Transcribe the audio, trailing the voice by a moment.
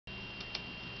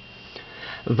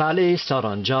ولی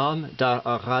سرانجام در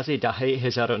آغاز دهه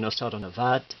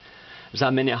 1990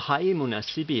 زمینه‌های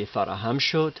مناسبی فراهم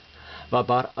شد و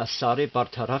بر اثر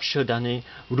برطرف شدن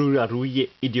روی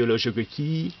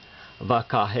ایدئولوژیکی و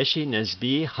کاهش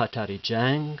نسبی خطر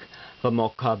جنگ و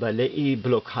مقابله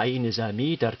بلوک‌های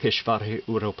نظامی در کشورهای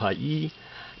اروپایی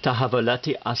تحولات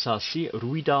اساسی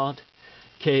روی داد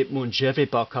که منجر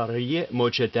به کاری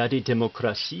مجدد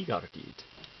دموکراسی گردید.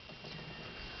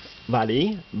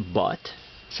 ولی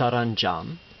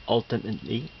سرانجام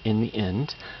ultimately in the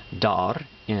end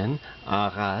in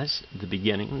آغاز the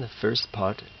beginning, the first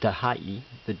part دهه‌ای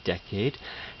the decade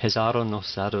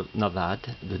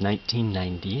 1990 the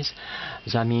 1990s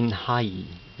زمین‌های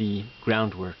the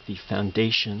groundwork, the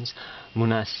foundations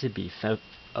مناسبی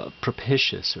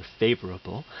propitious or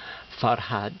favorable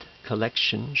Farhad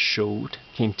collection showed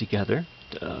came together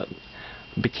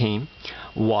became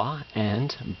wa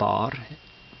and bar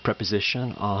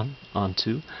preposition on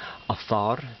onto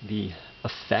afar the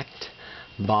effect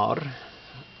bar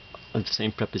the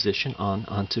same preposition on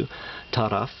onto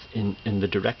taraf in the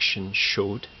direction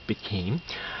showed became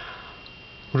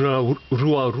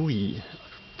ruarui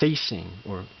facing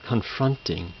or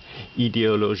confronting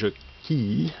ideologically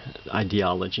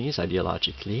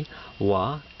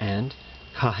wa and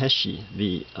kaheshi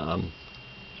the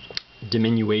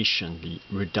diminution the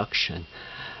reduction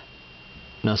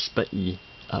nasbai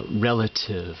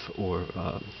relative or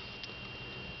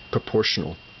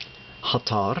proportional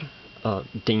hatar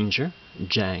danger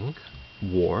jang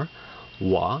war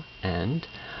wa and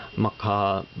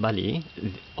makabali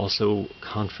also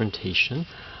confrontation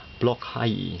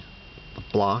blokhai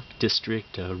block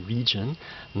district region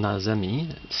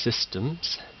nazami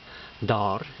systems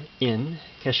dar in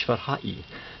keshvarhai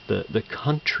the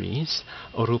countries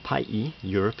Europai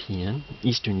European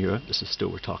Eastern Europe this is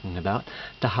still we're talking about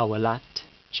tahawalat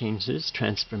changes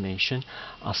transformation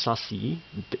asasi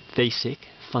basic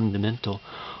fundamental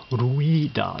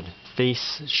ruidad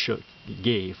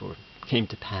gave or came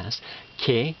to pass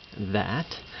ke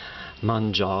that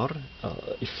manjar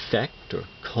effect or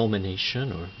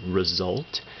culmination or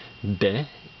result be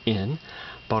in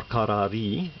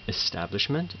barkarari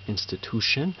establishment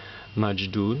institution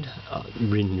majdud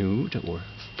renewed or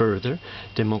further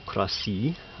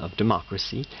democracy of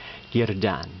democracy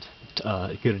girdand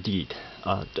girdid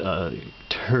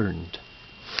turned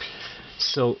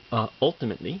so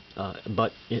ultimately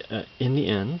but in the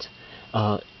end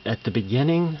at the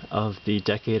beginning of the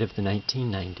decade of the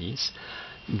 1990s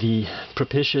the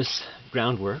propitious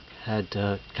groundwork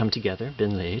had come together,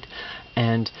 been laid,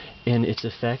 and in its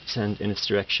effects and in its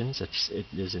directions, it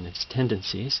is in its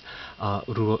tendencies,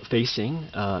 facing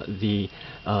the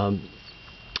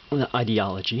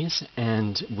ideologies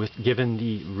and given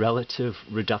the relative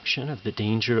reduction of the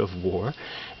danger of war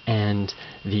and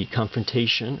the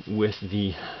confrontation with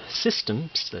the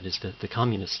systems, that is the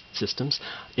communist systems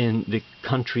in the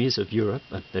countries of Europe,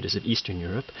 that is of Eastern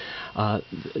Europe,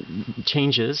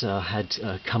 changes had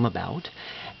come about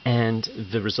and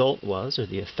the result was, or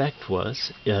the effect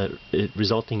was,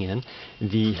 resulting in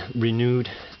the renewed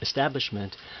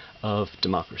establishment of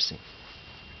democracy.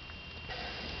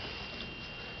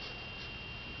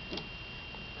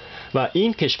 و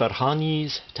این کشورها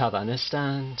نیز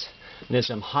توانستند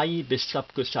نظام‌هایی به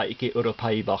سبک و سایه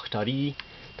اروپایی باختری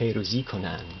پیروزی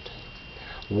کنند.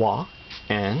 و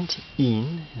and in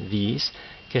these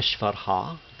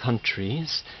کشورها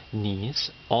countries نیز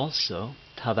also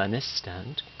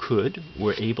توانستند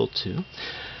were able to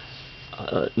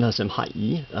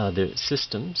نظام‌هایی the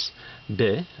systems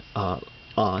به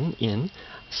on in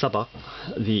sabak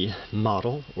the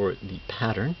model or the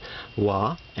pattern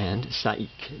wa and saik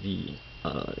the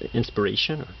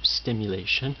inspiration or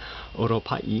stimulation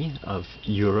Europai of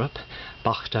Europe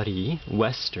Bakhtari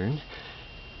Western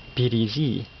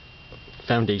Pirizi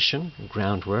foundation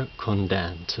groundwork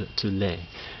kondan to lay.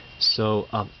 So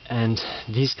and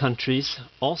these countries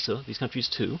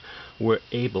too were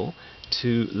able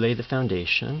to lay the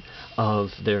foundation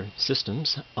of their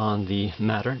systems on the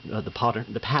matter,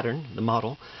 the pattern, the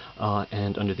model,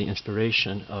 and under the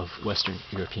inspiration of Western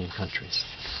European countries.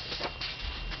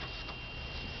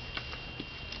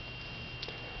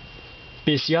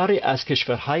 بسیاری از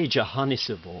کشورهای جهان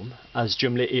سوم از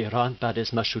جمله ایران بعد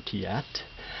از مشروطیت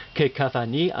که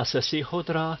قوانین اساسی خود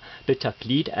را به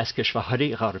تقلید از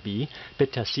کشورهای غربی به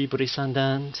تصویب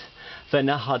رساندند و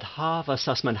نهادها و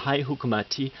سازمانهای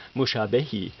حکومتی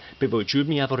مشابهی به وجود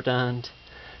می آوردند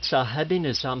صاحب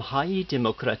نظامهای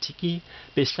دموکراتیکی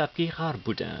به سبک غرب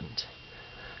بودند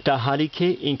در حالی که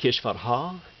این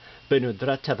کشورها به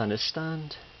ندرت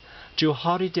توانستند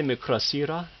جوهر دموکراسی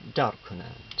را درک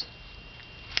کنند.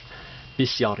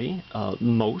 bisyari,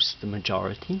 most, the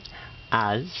majority,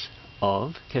 as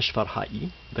of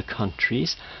keshvarhai, the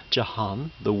countries,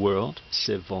 jahan, the world,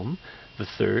 sevom, the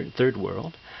third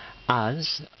world,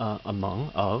 as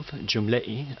among of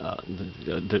jumlei,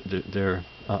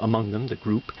 among them the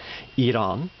group,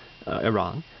 Iran,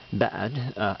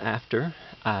 bad, after,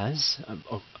 as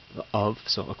of,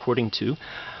 so according to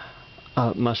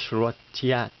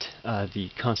mashruatiyat, the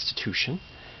constitution,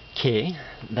 ke,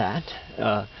 that,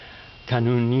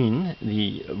 kanunin,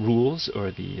 the rules,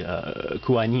 or the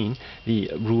kuanin, the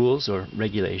rules or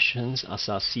regulations,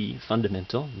 asasi,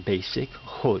 fundamental, basic,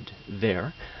 hod,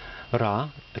 there,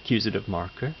 ra, accusative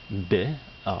marker, be,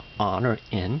 on or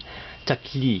in,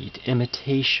 taklid,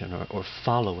 imitation or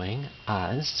following,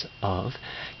 as of,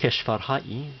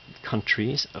 keshvarhai,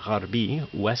 countries, gharbi,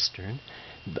 western,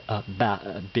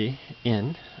 be,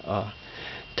 in,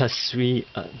 taswib,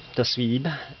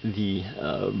 the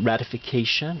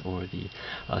ratification or the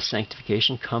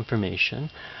sanctification, confirmation,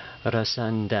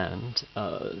 rasandand,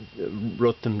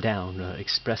 wrote them down,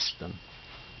 expressed them,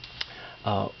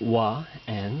 wa,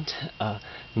 and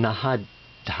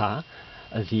nahadha,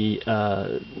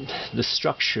 the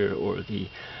structure or the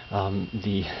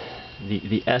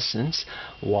essence,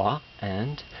 wa,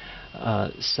 and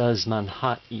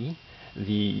sazmanhai,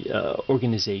 the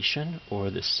organization or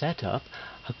the setup,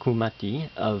 hakumati,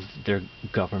 of their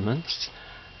governments,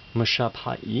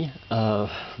 mushabhai,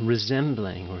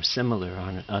 resembling or similar,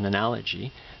 on an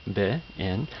analogy, be,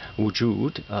 in,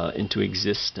 wujud, into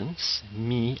existence,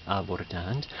 mi,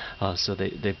 abordand, so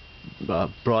they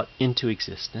brought into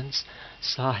existence,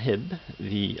 sahib,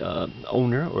 the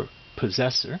owner or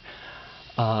possessor,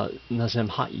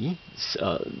 nazemhai,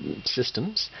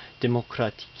 systems,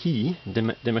 demokratiki,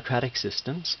 democratic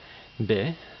systems,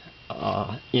 be,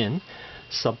 in,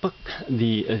 sabak,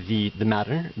 the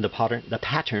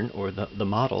pattern or the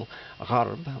model,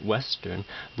 gharb, western,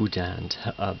 budand,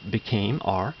 became,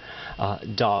 are,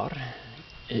 dar,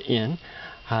 in,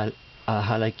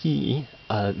 halaki,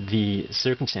 the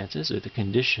circumstances or the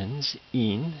conditions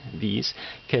in these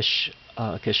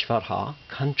keshvarha,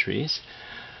 countries,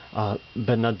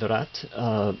 benadrat,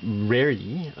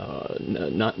 rarely,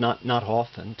 not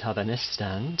often,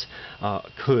 tavanestand,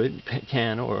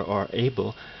 can or are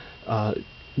able,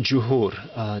 juhur,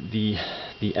 the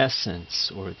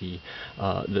essence or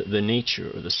the nature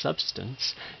or the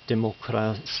substance,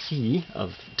 democracy,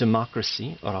 of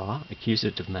democracy, ra,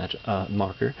 accusative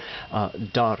marker,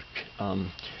 dark,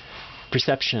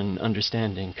 perception,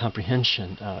 understanding,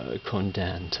 comprehension,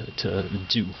 kondan, to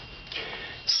do.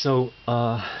 So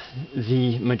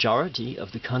the majority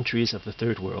of the countries of the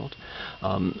third world,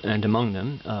 and among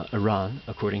them Iran,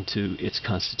 according to its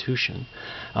constitution,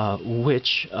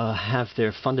 which have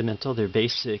their fundamental, their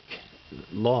basic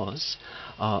laws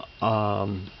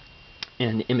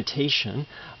in imitation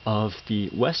of the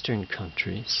Western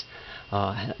countries,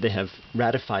 they have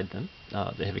ratified them.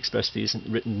 They have expressed these and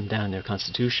written them down in their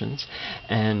constitutions,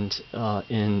 and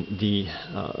in the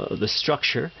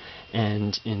structure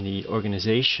and in the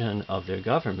organization of their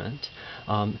government,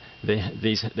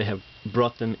 they have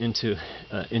brought them into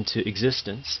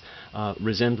existence,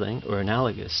 resembling or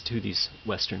analogous to these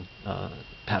Western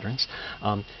patterns.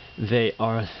 They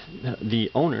are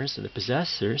the owners, the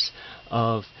possessors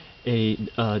of a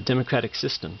democratic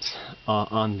systems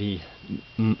on the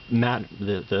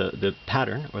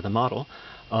pattern or the model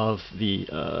of the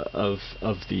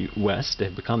West.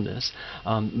 They've become this,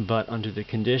 but under the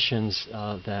conditions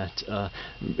that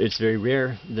it's very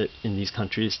rare that in these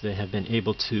countries they have been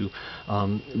able to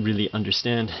really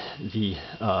understand the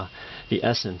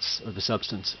essence or the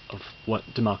substance of what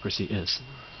democracy is.